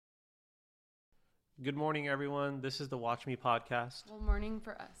Good morning, everyone. This is the Watch Me podcast. Well, morning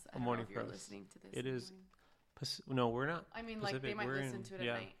for us. I don't Morning know if for you're us. listening to this. It in the is. morning. No, we're not. I mean, Pacific. like they might We're listen in, to it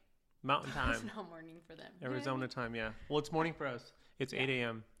yeah, at night. Mountain time, It's not morning for them. Arizona time. Yeah. Well, it's morning for us. It's Yeah. 8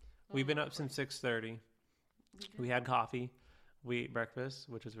 a.m. We've been up since 6:30. We had coffee. We ate breakfast,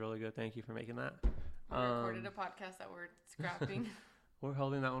 which is really good. Thank you for making that. We recorded a podcast that we're scrapping. We're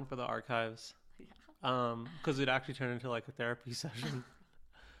holding that one for the archives. Yeah. Because it actually turned into like a therapy session.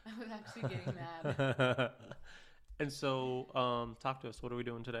 I was actually getting mad. And so, talk to us. What are we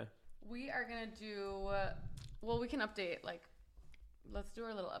doing today? We are gonna do. Well, we can update. Like, let's do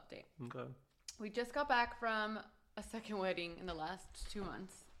our little update. Okay. We just got back from a second wedding in the last 2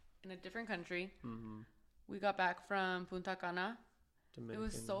 months in a different country. Mm-hmm. We got back from Punta Cana. Dominican It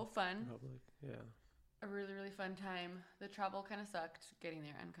was so fun. Republic. Yeah. A really, really fun time. The travel kind of sucked getting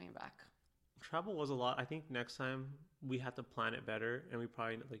there and coming back. Travel was a lot. I think next time we have to plan it better, and we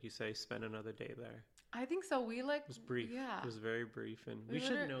probably, like you say, spend another day there. I think so. We It was brief. Yeah. It was very brief, and we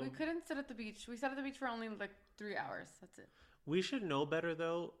should know. We couldn't sit at the beach. We sat at the beach for only like 3 hours. That's it. We should know better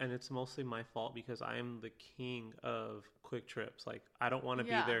though, and it's mostly my fault because I am the king of quick trips. Like I don't want to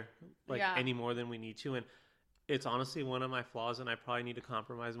Yeah. be there like Yeah. any more than we need to, and it's honestly one of my flaws, and I probably need to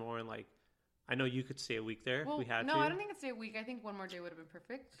compromise more. And like, I know you could stay a week there Well, if we had no, to. I don't think it's a week. I think one more day would have been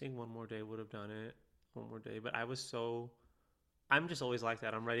perfect. I think one more day would have done it. One more day, but I'm just always like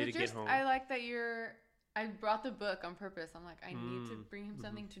that. I'm ready to get home. I like that I brought the book on purpose. I'm like, I need to bring him Mm-hmm.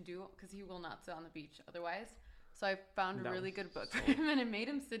 something to do because he will not sit on the beach otherwise. So I found a That really was good book so- for him, and it made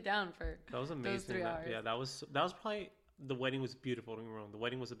him sit down for. That was amazing. Those 3 hours. Yeah, that was probably the wedding was beautiful. Don't get me wrong. The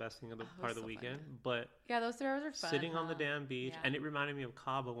wedding was the best thing of the Oh, it part of was the so fun. weekend. But Yeah, those 3 hours are fun. sitting on the huh? damn beach, Yeah. and it reminded me of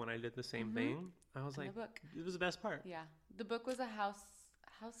Cabo when I did the same Mhm. thing. I was And like, the book. it was the best part. Yeah, the book was a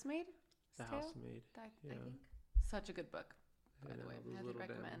housemaid. The tale? housemaid. I Yeah. think. Such a good book, by the way. those Highly little damn-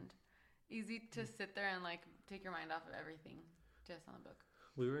 recommend. Easy to sit there and like take your mind off of everything just on the book.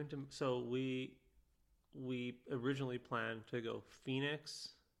 We were into we originally planned to go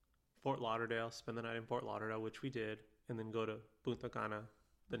Phoenix, Fort Lauderdale, spend the night in Fort Lauderdale, which we did, and then go to Punta Cana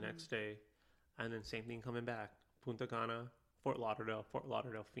the next day, and then same thing coming back, Punta Cana, Fort Lauderdale,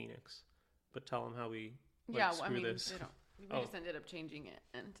 Phoenix. But tell them how we screw this. they don't. We Oh. just ended up changing it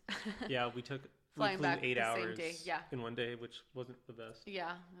and Yeah, we flew Flying back 8 the same hours day, yeah. in one day, which wasn't the best.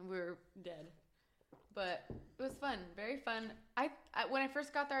 yeah, and we were dead. But it was fun, very fun. I when I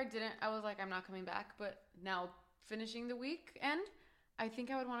first got there, I was like, I'm not coming back. But now finishing the weekend, I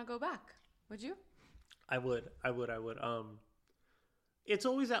think I would want to go back. Would you? I would. It's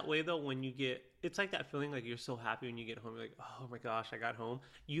always that way though when you get. It's like that feeling like you're so happy when you get home. You're like, oh my gosh, I got home.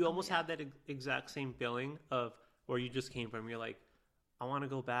 You almost yeah. have that exact same feeling of where you just came from. You're like, I want to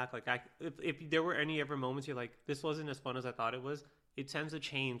go back. Like if there were any ever moments you're like, this wasn't as fun as I thought it was. It tends to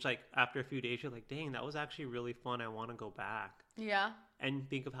change. Like after a few days, you're like, dang, that was actually really fun. I want to go back. Yeah. And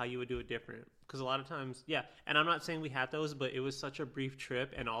think of how you would do it different. Because a lot of times, yeah. And I'm not saying we had those, but it was such a brief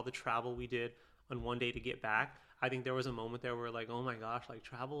trip, and all the travel we did on one day to get back. I think there was a moment there where like, oh my gosh, like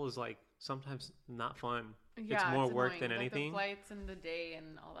travel is like sometimes not fun. Yeah, it's more work annoying. than Like, anything. the flights and the day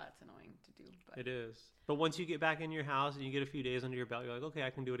and all that's annoying to do. But It is. But once you get back in your house and you get a few days under your belt, you're like, okay, I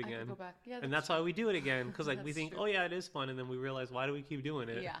can do it I could again. go back. Yeah, And that's why we do it again. Because like we That's think, true. oh yeah, it is fun. And then we realize, why do we keep doing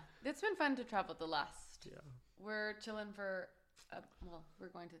it? Yeah, it's been fun to travel the last. Yeah. We're chilling for, we're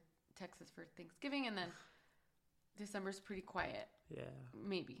going to Texas for Thanksgiving, and then December's pretty quiet. Yeah.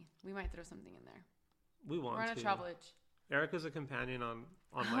 Maybe we might throw something in there. We want We're on a to. travel itch. Erica's a companion on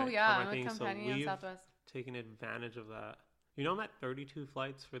my, Oh yeah, on my I'm thing. a So companion on we've Southwest. taken advantage of that. You know, I'm at 32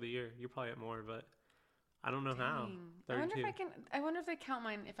 flights for the year. You're probably at more, but I don't know how. Dang. 32. I wonder if they count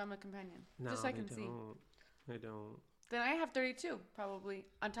mine if I'm a companion. No, just so I they can see. don't. They don't. Then I have 32 probably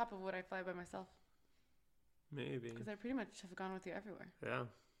on top of what I fly by myself Maybe. because I pretty much have gone with you everywhere. Yeah.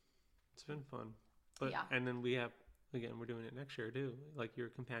 It's been fun. But Yeah. and then we have again, we're doing it next year too. Like your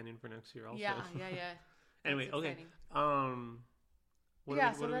companion for next year also. Yeah. Anyway, That's okay. exciting. What Yeah,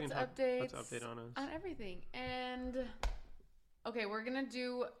 are we, so what are we that's gonna talk? updates Let's update on us. on everything. And okay, we're gonna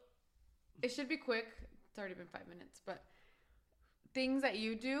do. It should be quick. It's already been 5 minutes, but things that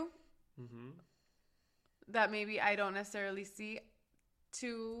you do Mm-hmm. that maybe I don't necessarily see.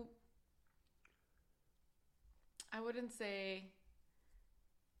 I wouldn't say.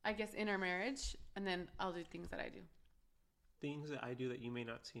 I guess in our marriage, and then I'll do things that I do Things that I do that you may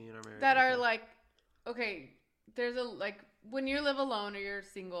not see in our marriage. that are Okay. like, okay, there's a like when you live alone or you're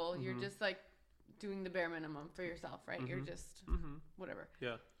single, you're Mhm. just like doing the bare minimum for yourself, right? You're Mhm. just Mm-hmm. whatever.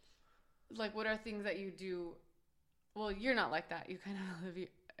 Yeah. Like, what are things that you do? Well, you're not like that. You kind of live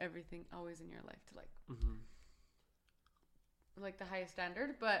everything always in your life to Mm-hmm. like the highest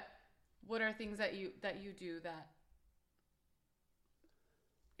standard. But what are things that you do that,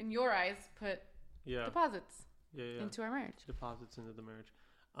 in your eyes, put deposits into our marriage? Deposits into the marriage.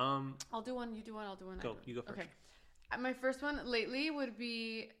 I'll do one. You do one. I'll do one. Go. You go first. Okay. My first one lately would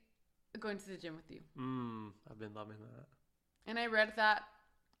be going to the gym with you. I've been loving that. And I read that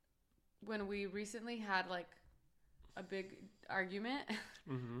when we recently had like a big argument.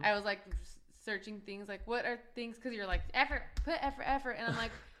 Mm-hmm. I was like searching things like, what are things? Because you're like, put effort. And I'm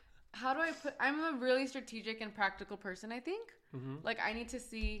like, how do I put? I'm a really strategic and practical person, I think. Mm-hmm. Like, I need to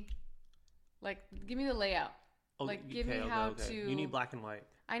see, like, give me the layout. Oh, like, give me how to. You need black and white.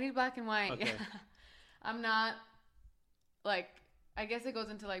 I need black and white. Okay. Yeah. I'm not, like, I guess it goes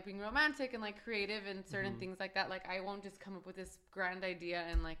into, like, being romantic and, like, creative and certain things like that. Like, I won't just come up with this grand idea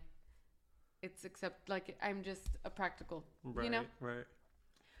and, like, it's except, like, I'm just a practical, right, you know? Right.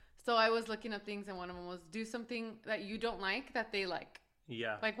 So I was looking up things, and one of them was do something that you don't like that they like.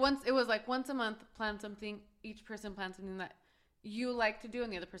 Yeah. Like, once a month, plan something. Each person plans something that you like to do,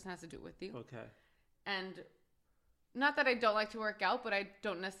 and the other person has to do it with you. Okay. And not that I don't like to work out, but I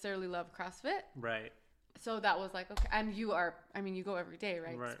don't necessarily love CrossFit. Right. So that was like, okay. And you go every day,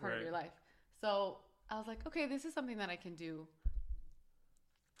 right? It's part of your life. So I was like, okay, this is something that I can do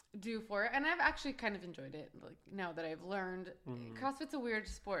for it. And I've actually kind of enjoyed it. Like, now that I've learned, CrossFit's a weird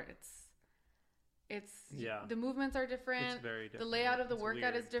sport. It's the movements are different. It's very different. The layout of the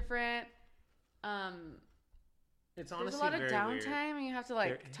workout is different. It's honestly there's a lot of downtime, weird. And you have to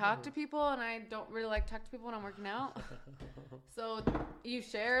like talk to people, and I don't really like talk to people when I'm working out. So you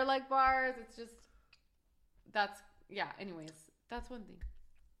share like bars. It's just anyways, that's one thing.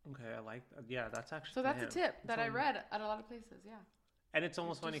 Okay, I like that. Yeah, that's actually. So that's a tip that I read at a lot of places. Yeah. And it's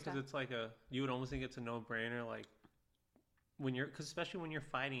almost funny because it's like you would almost think it's a no-brainer. Like because especially when you're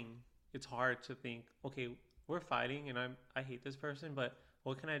fighting, it's hard to think, okay, we're fighting and I hate this person, but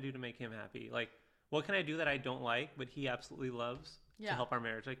what can I do to make him happy? Like, what can I do that I don't like, but he absolutely loves to help our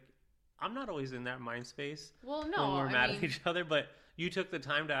marriage? Like, I'm not always in that mind space. Well, no, when we're mad at each other, but you took the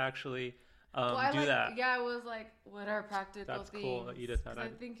time to actually do that. Yeah, I was like, what are practical things? That's cool that you did that. I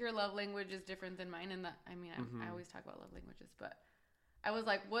think your love language is different than mine, and I always talk about love languages, but I was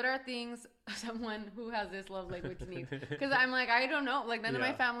like, what are things someone who has this love language needs? Because I'm like, I don't know. Like, none of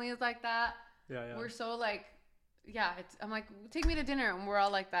my family is like that. Yeah. We're so like, I'm like, take me to dinner, and we're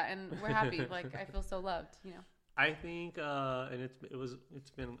all like that, and we're happy. Like, I feel so loved, you know. I think, and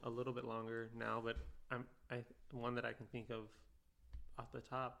it's been a little bit longer now, but one that I can think of off the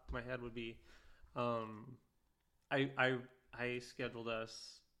top of my head would be, I scheduled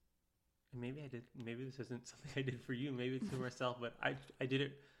us. Maybe this isn't something I did for you. Maybe it's for myself, but I did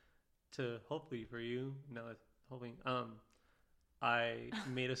it to hopefully for you. No, hoping. I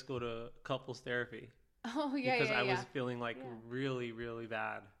made us go to couples therapy. Oh yeah, because I was feeling like really, really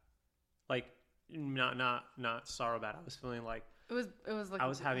bad, like not sorrow bad. I was feeling like it was like I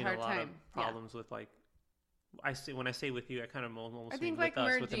was having a lot time. of problems with like. When I say with you, I kind of almost I think mean like with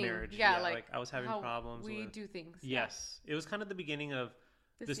merging. us with the marriage. Yeah, like I was having problems. We with, do things. Yes, it was kind of the beginning of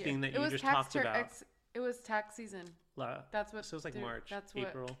this year. thing that you just talked about. It was tax season. That's what. So it was like March, that's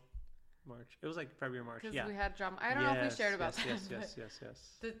April, March. It was like February, March. Because we had drama. I don't know if we shared about that. Yes.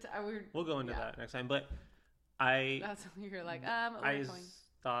 We'll go into that next time. But that's when you're like, I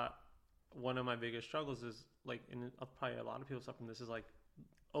thought one of my biggest struggles is like, and probably a lot of people suffer from this, is like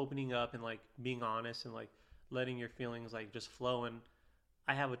opening up and like being honest and like letting your feelings like just flow. And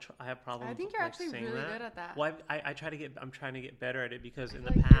I have problems. I think you're like, actually really good at that. Well, I'm trying to get better at it because in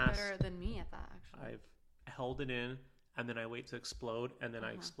the like past, you're better than me at that. Actually, I've held it in and then I wait to explode and then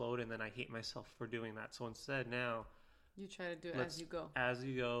I explode and then I hate myself for doing that. So instead now, you try to do it as you go. As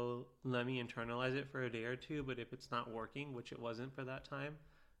you go, let me internalize it for a day or two. But if it's not working, which it wasn't for that time,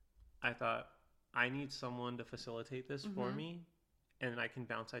 I thought I need someone to facilitate this for me, and I can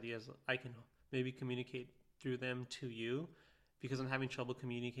bounce ideas. I can maybe communicate through them to you, because I'm having trouble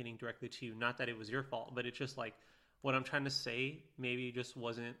communicating directly to you. Not that it was your fault, but it's just like what I'm trying to say maybe just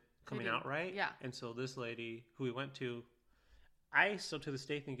wasn't coming out right. Yeah. And so this lady who we went to, I still to this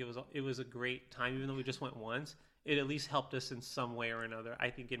day think it was a great time, even though we just went once. It at least helped us in some way or another,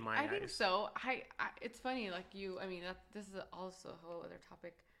 I think, in my eyes. I think so. It's funny, like you, this is also a whole other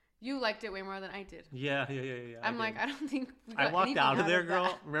topic. You liked it way more than I did. Yeah. I'm like, I don't think we got I walked out of there, girl.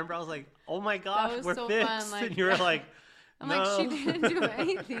 That. Remember, I was like, oh my gosh, we're so fixed. Fun. Like, and you were like, I'm no. like, she didn't do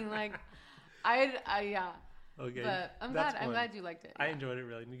anything. Like, yeah. Okay. But I'm glad you liked it. Yeah. I enjoyed it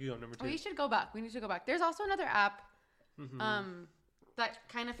really. You can go number 2. We should go back. We need to go back. There's also another app that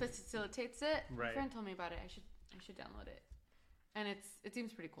kind of facilitates it. Right. My friend told me about it. I should download it. and it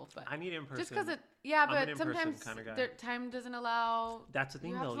seems pretty cool. But I need in person. just because I'm an but in-person sometimes kinda guy. their time doesn't allow. That's the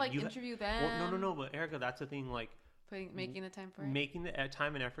thing, You have though. to like You interview them. well, no. But Erica, that's the thing. Like Making the time for it. making the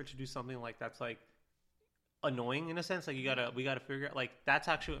time and effort to do something like that's like annoying in a sense. Like we gotta figure out. Like that's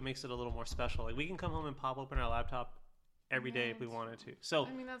actually what makes it a little more special. Like we can come home and pop open our laptop every day if we wanted to. So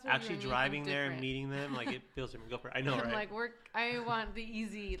I mean, that's what actually you and me driving think there and different. meeting them, like it feels different. Go for it. I know, I'm right? like I want the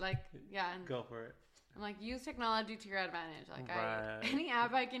easy, like yeah. And Go for it. I'm like, use technology to your advantage. Like Right. any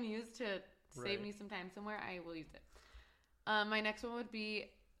app I can use to save Right. me some time somewhere, I will use it. My next one would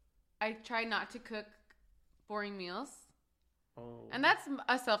be, I try not to cook boring meals, Oh. and that's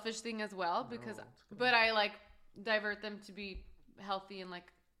a selfish thing as well because, No, it's good. but I like divert them to be healthy and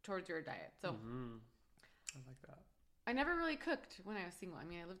like towards your diet. So I like that. I never really cooked when I was single. I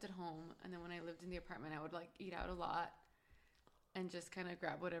mean, I lived at home, and then when I lived in the apartment, I would like eat out a lot and just kind of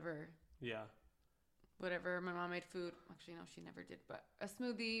grab whatever my mom made food. Actually, no, she never did, but a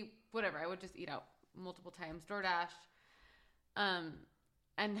smoothie, whatever. I would just eat out multiple times, DoorDash.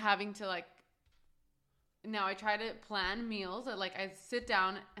 And having to like, now I try to plan meals. Like I sit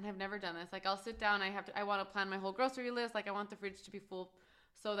down, and I've never done this. Like I'll sit down, I want to plan my whole grocery list. Like I want the fridge to be full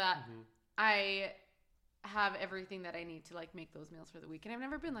so that I have everything that I need to like make those meals for the week. And I've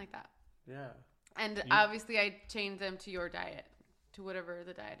never been like that. Yeah. And obviously I change them to your diet, to whatever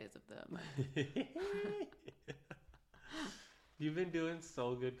the diet is of the You've been doing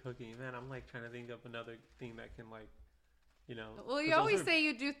so good cooking, man. I'm like trying to think of another thing that can like, you know. Well, you always say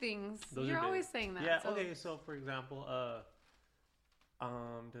you do things. Those You're are always big. saying that. Yeah. So. Okay. So for example,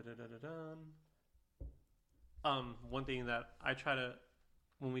 one thing that I try to,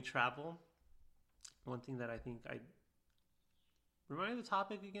 when we travel, one thing that I think I remind me the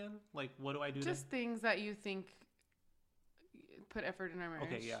topic again. Like, what do I do? Just things that you think put effort in our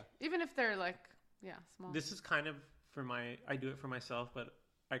marriage. Okay, yeah. Even if they're like, small. This is kind of I do it for myself, but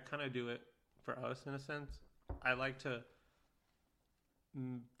I kind of do it for us in a sense. I like to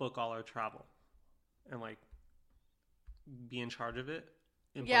book all our travel and like be in charge of it.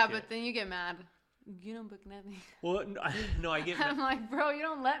 And yeah, book but it. then you get mad. You don't book nothing. Well, no, I get. I'm like, bro, you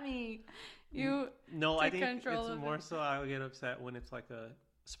don't let me. You No, I think control it's of more it. so I'll get upset when it's like a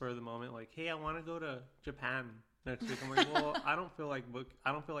spur of the moment. Like, hey, I want to go to Japan next week. I'm like, well, I don't feel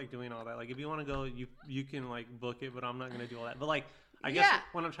like doing all that. Like, if you want to go, you can like book it, but I'm not gonna do all that. But like, I guess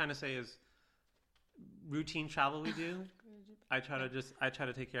what I'm trying to say is, routine travel we do. I try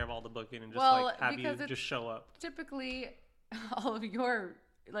to take care of all the booking and just like have you just show up. Typically, all of your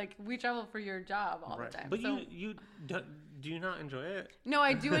like we travel for your job all the time. But so, you do you not enjoy it? No,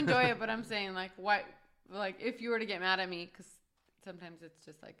 I do enjoy it, but I'm saying like why? Like if you were to get mad at me, because sometimes it's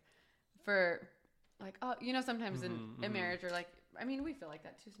just like for like sometimes in marriage or like I mean we feel like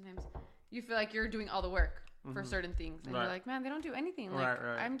that too. Sometimes you feel like you're doing all the work for certain things, and you're like, man, they don't do anything. Like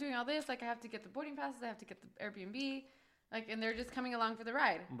I'm doing all this. Like I have to get the boarding passes, I have to get the Airbnb, like, and they're just coming along for the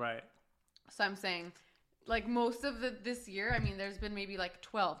ride. Right. So I'm saying, like most of this year, I mean, there's been maybe like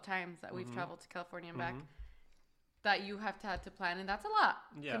 12 times that we've traveled to California and back that you have had to plan, and that's a lot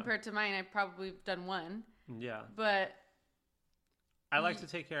compared to mine. I've probably done one. Yeah. But I like to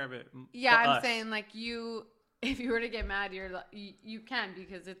take care of it. Yeah, I'm saying like if you were to get mad, you can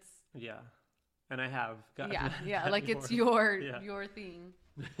because it's and I have gotten like before. it's your thing,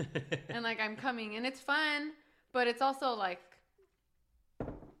 and like I'm coming and it's fun, but it's also like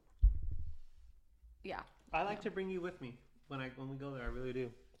I like to bring you with me when we go there. I really do.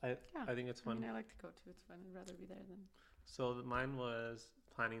 I think it's fun. I mean, I like to go too. It's fun. I'd rather be there than. So mine was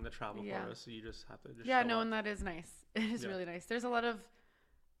planning the travel for us. So you just have to just show up. And that is nice. It is really nice. There's a lot of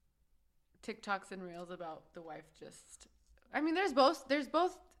TikToks and reels about the wife just. I mean, there's both.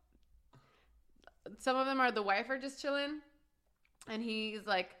 Some of them are the wife are just chilling, and he's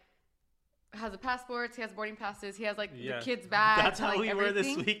like has a passport. He has boarding passes. He has like the kids' bags. That's how like, we were this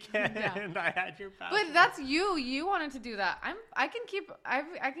everything. weekend. I had your passport. But that's you. You wanted to do that. I can keep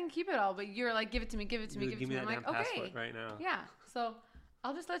it all. But you're like, give it to me. Give it to me. Give me that I'm damn like, passport okay, right now. Yeah. So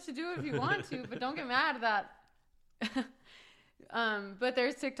I'll just let you do it if you want to, but don't get mad that. But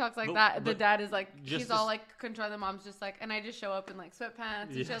there's TikToks like that. The dad is like, he's all like controlling. The mom's just like, and I just show up in like sweatpants.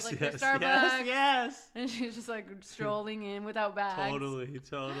 And she has like their Starbucks. Yes. And she's just like strolling in without bags. Totally.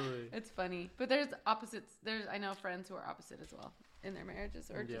 It's funny. But there's opposites. I know friends who are opposite as well in their marriages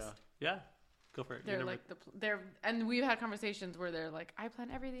or just. Yeah. Go for it. They're like and we've had conversations where they're like, I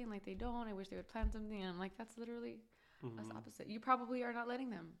plan everything. Like they don't. I wish they would plan something. And I'm like, that's literally us opposite. You probably are not letting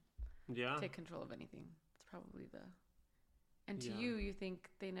them take control of anything. It's probably and to you think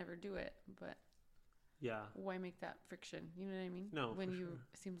they never do it, but why make that friction? You know what I mean? No, when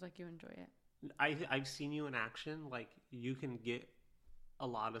it seems like you enjoy it. I've seen you in action. Like you can get a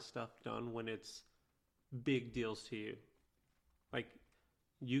lot of stuff done when it's big deals to you. Like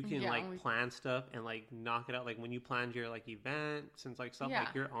you can Yeah, like plan stuff and like knock it out. Like when you planned your like events and like stuff, yeah,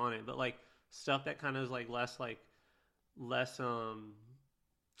 like you're on it. But like stuff that kind of is like less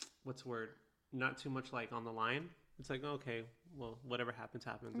what's the word? Not too much like on the line. It's like okay, well whatever happens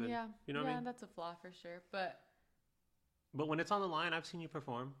happens. And, yeah, you know yeah. what I mean? That's a flaw for sure, but But when it's on the line, I've seen you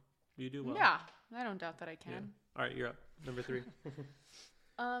perform. You do well. yeah, I don't doubt that I Yeah. can. All right, you're up. Number 3.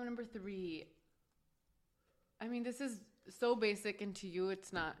 Number 3. I mean, this is so basic, and to you,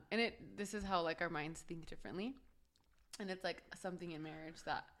 it's not. And this is how like our minds think differently, and it's like something in marriage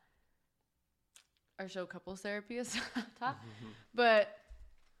that our show couples therapy is taught. But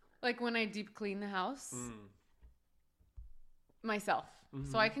like when I deep clean the house myself,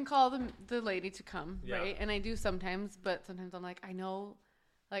 so I can call the lady to come, Yeah. right? And I do sometimes, but sometimes I'm like, I know,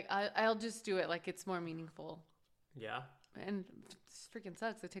 like I'll just do it like it's more meaningful. Yeah. And it freaking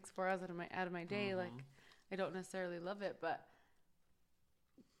sucks. It takes 4 hours out of my day. Like I don't necessarily love it, but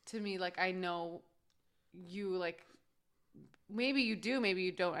to me, like I know you like maybe you do, maybe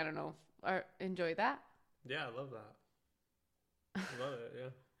you don't. I don't know. Or enjoy that. Yeah, I love that. I love it. Yeah.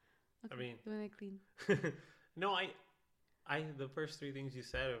 Okay, I mean, when I clean. no, I the first 3 things you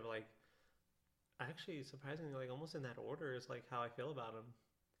said are like, actually surprisingly, like almost in that order is like how I feel about them.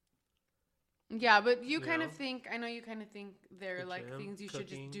 Yeah, but you You kind know? of think. I know you kind of think they're The like gym, things you should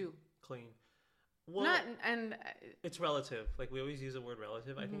just cooking, do. Clean. Well, Not and it's relative. Like we always use the word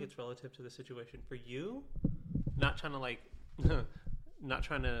relative. I think it's relative to the situation. For you, not trying to like, not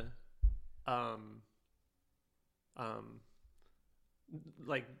trying to,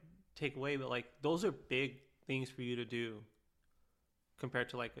 like take away, but like those are big things for you to do compared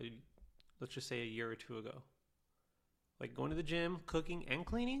to like let's just say a year or 2 ago. Like going to the gym, cooking, and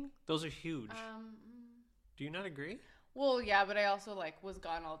cleaning, those are huge. Do you not agree? well, yeah, but I also like was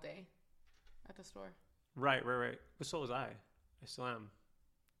gone all day at the store. Right. But so was I. I still am.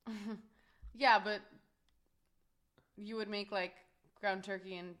 Yeah, but you would make like ground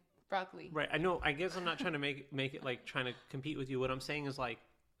turkey and broccoli. Right. I know. I guess I'm not trying to make it like trying to compete with you. What I'm saying is like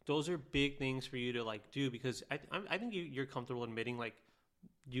those are big things for you to like do because I think you're comfortable admitting like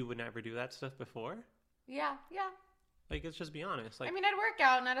you would never do that stuff before. Yeah. Like let's just be honest. Like I mean, I'd work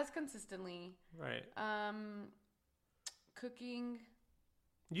out, not as consistently. right. Cooking.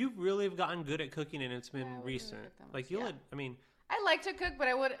 You really have gotten good at cooking, and it's been Yeah, I wouldn't really recent. cook that much, Like you'll. yeah. I mean. I like to cook, but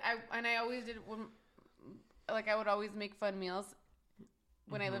I always did like I would always make fun meals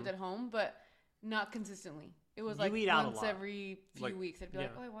when I lived at home, but not consistently. It was You like eat out a once lot. every few Like, weeks. I'd be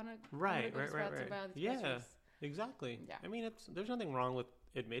like, oh, I want to Right. Yeah. Exactly. Yeah. I mean, there's nothing wrong with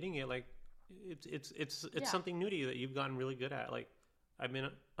admitting it. Like, it's Yeah. something new to you that you've gotten really good at. Like, I've been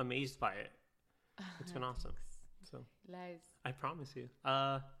amazed by it. It's been awesome. So Lies. I promise you.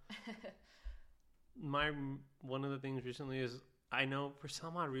 One of the things recently is I know for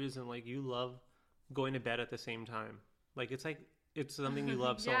some odd reason like you love going to bed at the same time. Like it's something you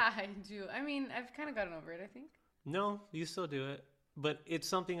love. So Yeah, I do. I mean, I've kind of gotten over it, I think. no, you still do it, but it's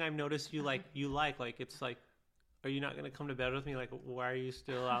something I've noticed you like. Like it's like, are you not going to come to bed with me? Like, why are you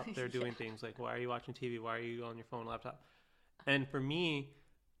still out there doing things? Like, why are you watching TV? Why are you on your phone, laptop? And for me,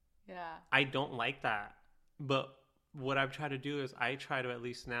 Yeah. I don't like that. But what I've tried to do is I try to at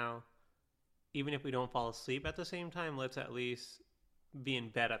least now, even if we don't fall asleep at the same time, let's at least be in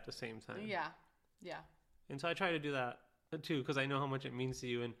bed at the same time. Yeah. And so I try to do that too because I know how much it means to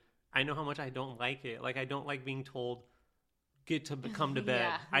you and I know how much I don't like it. Like I don't like being told come to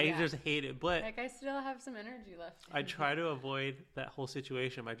bed. I just hate it. But Like I still have some energy left. I try to avoid that whole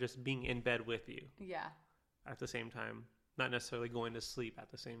situation by just being in bed with you Yeah. at the same time, not necessarily going to sleep at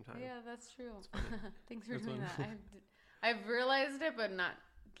the same time. Yeah, that's true. Thanks for That's doing funny. that. I've realized it, but not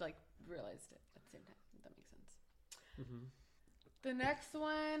like realized it at the same time. If that makes sense. Mm-hmm. The next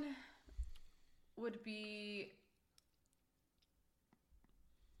one would be,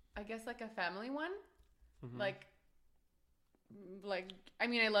 I guess, like a family one. Mm-hmm. Like, I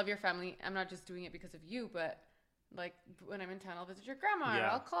mean, I love your family. I'm not just doing it because of you, but like when I'm in town, I'll visit your grandma. Yeah.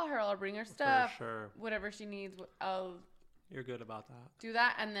 I'll call her. I'll bring her stuff. For sure. Whatever she needs, I'll You're good about that. do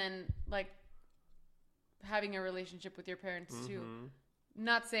that. And then like having a relationship with your parents too.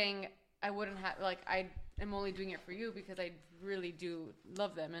 Not saying I wouldn't have, like, I am only doing it for you because I really do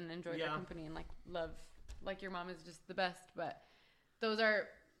love them and enjoy their company and like love, like your mom is just the best. But those are,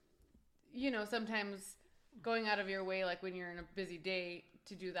 you know, sometimes going out of your way, like when you're in a busy day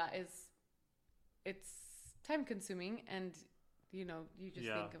to do that it's time consuming and you know, you just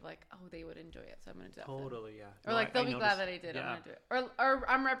Yeah. think of like, oh, they would enjoy it, so I'm gonna do that. for them. Totally, yeah. Or No, like they'll be glad noticed- that I did. Yeah. I'm gonna do it. Or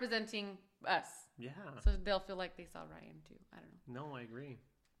I'm representing us, Yeah. so they'll feel like they saw Ryan too. I don't know. No, I agree.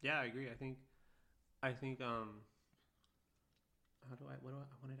 Yeah, I agree. I think I wanted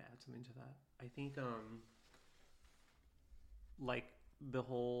to add something to that. I think like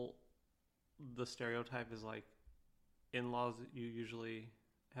the stereotype is like in-laws that you usually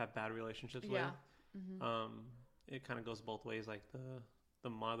have bad relationships Yeah. with. Mm-hmm. It kind of goes both ways. Like the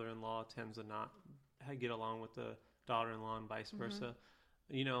mother-in-law tends to not get along with the daughter-in-law and vice versa.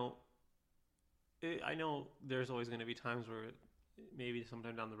 You know, I know there's always going to be times where maybe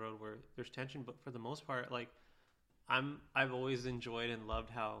sometime down the road where there's tension, but for the most part, like I've always enjoyed and loved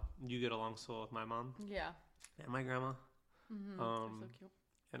how you get along so well with my mom Yeah. and my grandma. Mm-hmm. They're so cute.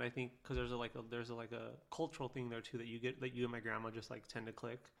 And I think because there's a cultural thing there too that you and my grandma just like tend to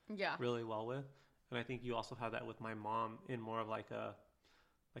click Yeah. really well with. And I think you also have that with my mom in more of like a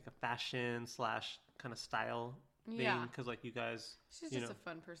fashion / kind of style thing. Yeah. Because like you guys, She's you just know, a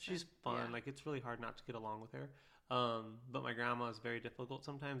fun person. she's fun. Yeah. Like it's really hard not to get along with her. But my grandma is very difficult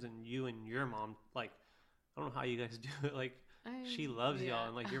sometimes. And you and your mom, like, I don't know how you guys do it. Like she loves y'all.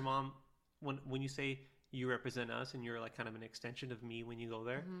 And like your mom, when you say you represent us and you're like kind of an extension of me when you go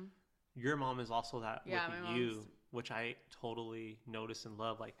there, your mom is also that Yeah, with my you, mom's- which I totally notice and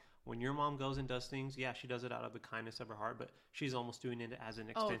love. Like when your mom goes and does things, yeah, she does it out of the kindness of her heart, but she's almost doing it as an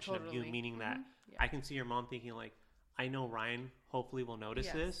extension of you, totally. meaning that Yeah. I can see your mom thinking like, I know Ryan hopefully will notice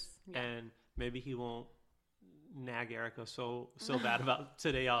Yes. this Yeah. and maybe he won't nag Erica so bad about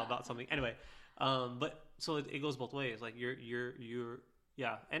today about something. Anyway, but so it goes both ways. Like you're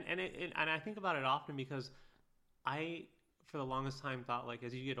yeah, and I think about it often because I for the longest time thought like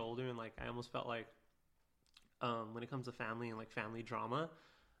as you get older and like I almost felt like when it comes to family and like family drama,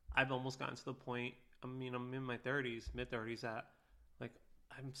 I've almost gotten to the point. I mean, I'm in my 30s, mid 30s, that like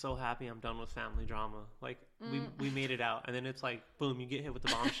I'm so happy I'm done with family drama. Like we made it out, and then it's like boom, you get hit with the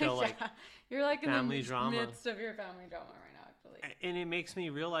bombshell. Like you're like in family the drama. midst of your family drama right now, actually. And it makes me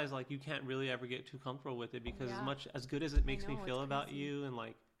realize like you can't really ever get too comfortable with it because Yeah. as good as it makes me know, feel it's about crazy. you and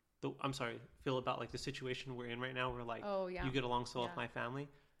like feel about like the situation we're in right now where like Oh yeah. you get along so well with Yeah. my family,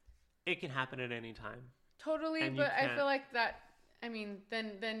 it can happen at any time. Totally, and you but I can't- feel like that. I mean,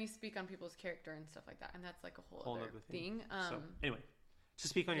 then you speak on people's character and stuff like that, and that's like a whole other nother thing. So anyway, to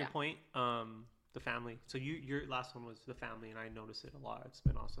speak on your yeah. point, the family. So your last one was the family, and I noticed it a lot. It's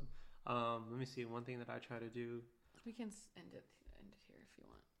been awesome. Let me see. One thing that I try to do. We can end it here if you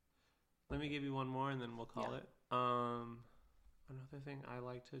want. Let me give you one more, and then we'll call Yeah. it. Another thing I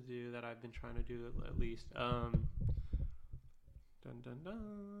like to do that I've been trying to do at least. Dun dun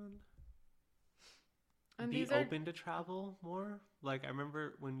dun. And Be these are open to travel more. Like I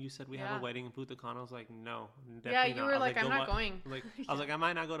remember when you said we have Yeah. a wedding in Punta Cana, I was like, no, definitely yeah. You not. were I was like, I'm "Go not wa-" going. Like Yeah. I was like, I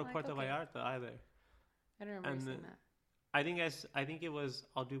might not go to Like, Puerto okay. Vallarta either. I don't remember you and saying the- that. I think it was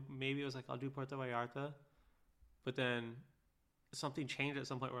I'll do Puerto Vallarta, but then something changed at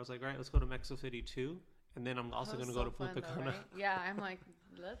some point where I was like, right, let's go to Mexico City too, and then I'm also That was going to go so to Punta fun, though, Cana. right? Yeah, I'm like,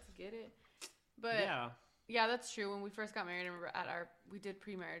 let's get it. But Yeah, yeah, that's true. When we first got married, I remember we did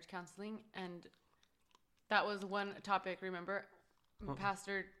pre-marriage counseling, and that was one topic. Remember, Oh.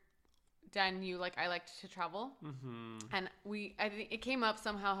 Pastor Dan knew like I liked to travel, and I think it came up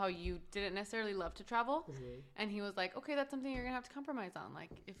somehow how you didn't necessarily love to travel, and he was like, okay, that's something you're gonna have to compromise on. Like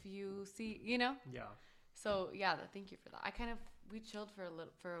if you see, yeah. So yeah, thank you for that. We chilled for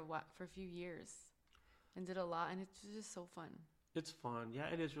a few years, and did a lot, and it's just so fun. It's fun. Yeah,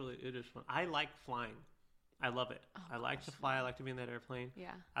 it is fun. I like flying. I love it. Oh, I like to gosh, fly. I like to be in that airplane.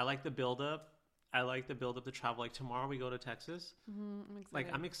 Yeah, I like the build up. I like the build up to travel. Like tomorrow we go to Texas. I'm excited.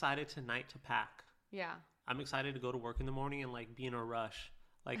 Like I'm excited tonight to pack. yeah. I'm excited to go to work in the morning and like be in a rush,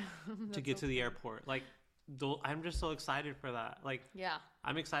 like to That's get so to the fun. airport. Like I'm just so excited for that. Like Yeah.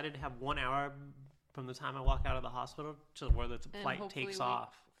 I'm excited to have 1 hour from the time I walk out of the hospital to where the And flight hopefully takes we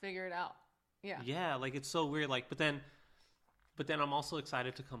off. Figure it out. Yeah. Yeah, like it's so weird. Like, but then I'm also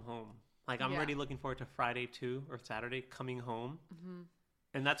excited to come home. Like I'm Yeah. already looking forward to Friday too or Saturday coming home,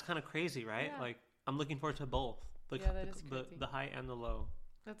 and that's kind of crazy, right? Yeah. Like I'm looking forward to both. Yeah, that is crazy. The high and the low.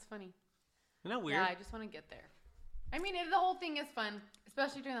 That's funny. Isn't that weird? Yeah, I just want to get there. I mean, the whole thing is fun,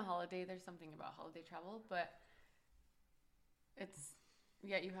 especially during the holiday. There's something about holiday travel, but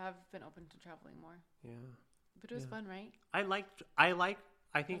you have been open to traveling more. Yeah. But it was Yeah. fun, right? I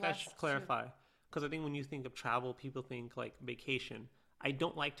think I That's should clarify because I think when you think of travel, people think like vacation. I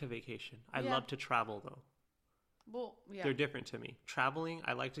don't like to vacation. I Yeah. love to travel though. Well, yeah. They're different to me. Traveling,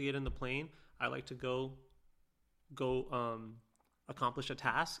 I like to get in the plane. I like to go accomplish a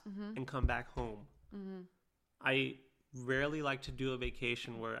task and come back home. rarely like to do a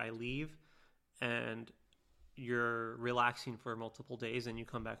vacation where I leave and you're relaxing for multiple days and you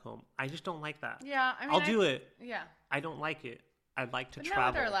come back home. I just don't like that. Yeah, I mean, I'll do it. Yeah. I don't like it. I'd like to But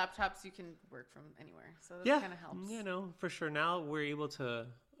travel. now with our laptops, you can work from anywhere, so that kind of helps. You know, for sure. Now we're able to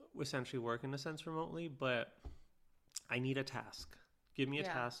essentially work in a sense remotely, but I need a task. Give me a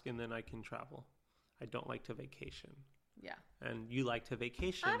task and then I can travel. I don't like to vacation. Yeah. And you like to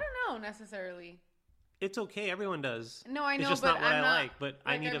vacation. I don't know necessarily. It's okay. Everyone does. No, I know, it's just but not what I'm I not, like. But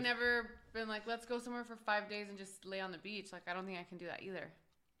I need I've never been like, let's go somewhere for 5 days and just lay on the beach. Like, I don't think I can do that either.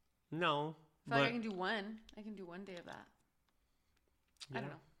 No. I feel like I can do one. I can do 1 day of that. Yeah. I don't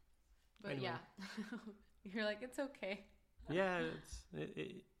know. But anyway. Yeah. You're like, it's okay. Yeah.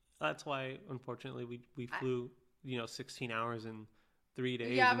 That's why, unfortunately, we flew, 16 hours in 3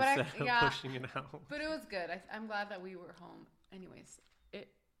 days instead of pushing it out. But it was good. I'm glad that we were home. Anyways.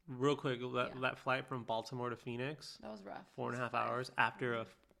 Real quick, that flight from Baltimore to Phoenix. That was rough. 4.5 hours after a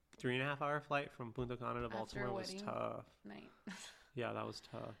 3.5 hour flight from Punta Cana to Baltimore was tough. Night. Yeah, that was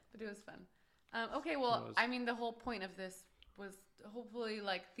tough. But it was fun. Okay, well, I mean, the whole point of this was hopefully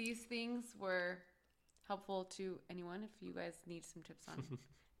like these things were helpful to anyone. If you guys need some tips on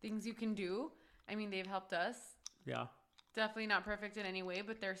things you can do, I mean, they've helped us. Yeah. Definitely not perfect in any way,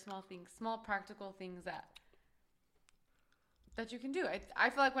 but they're small things, small practical things that you can do. I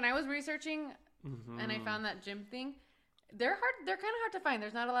feel like when I was researching and I found that gym thing, they're kind of hard to find.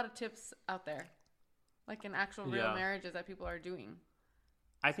 There's not a lot of tips out there, like in actual real marriages that people are doing.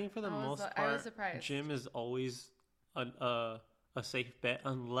 I think for the most part, I was surprised. Gym is always a safe bet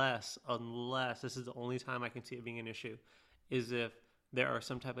unless this is the only time I can see it being an issue, is if there are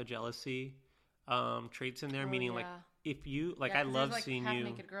some type of jealousy traits in there, meaning like if you I love seeing you.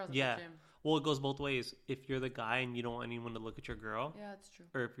 Naked girls at the gym. Well, it goes both ways. If you're the guy and you don't want anyone to look at your girl. Yeah, that's true.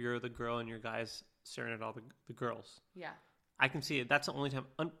 Or if you're the girl and your guy's staring at all the girls. Yeah. I can see it. That's the only time.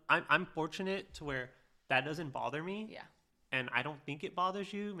 I'm fortunate to where that doesn't bother me. Yeah. And I don't think it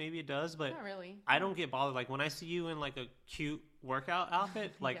bothers you. Maybe it does, but not really. I don't get bothered. Like when I see you in like a cute workout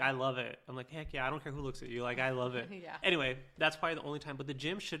outfit, like I love it. I'm like, heck yeah, I don't care who looks at you. Like I love it. Yeah. Anyway, that's probably the only time. But the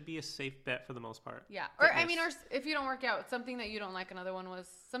gym should be a safe bet for the most part. Yeah. Or I mean, or if you don't work out, something that you don't like. Another one was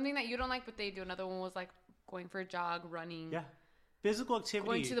something that you don't like, but they do. Another one was like going for a jog, running. Yeah. Physical activity.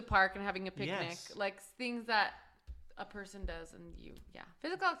 Going to the park and having a picnic. Yes. Like things that a person does and you. Yeah.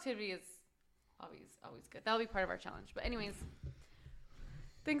 Physical activity is always good. That'll be part of our challenge. But anyways.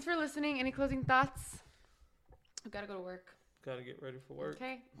 Thanks for listening. Any closing thoughts? I've got to go to work. Got to get ready for work.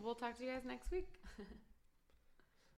 Okay. We'll talk to you guys next week.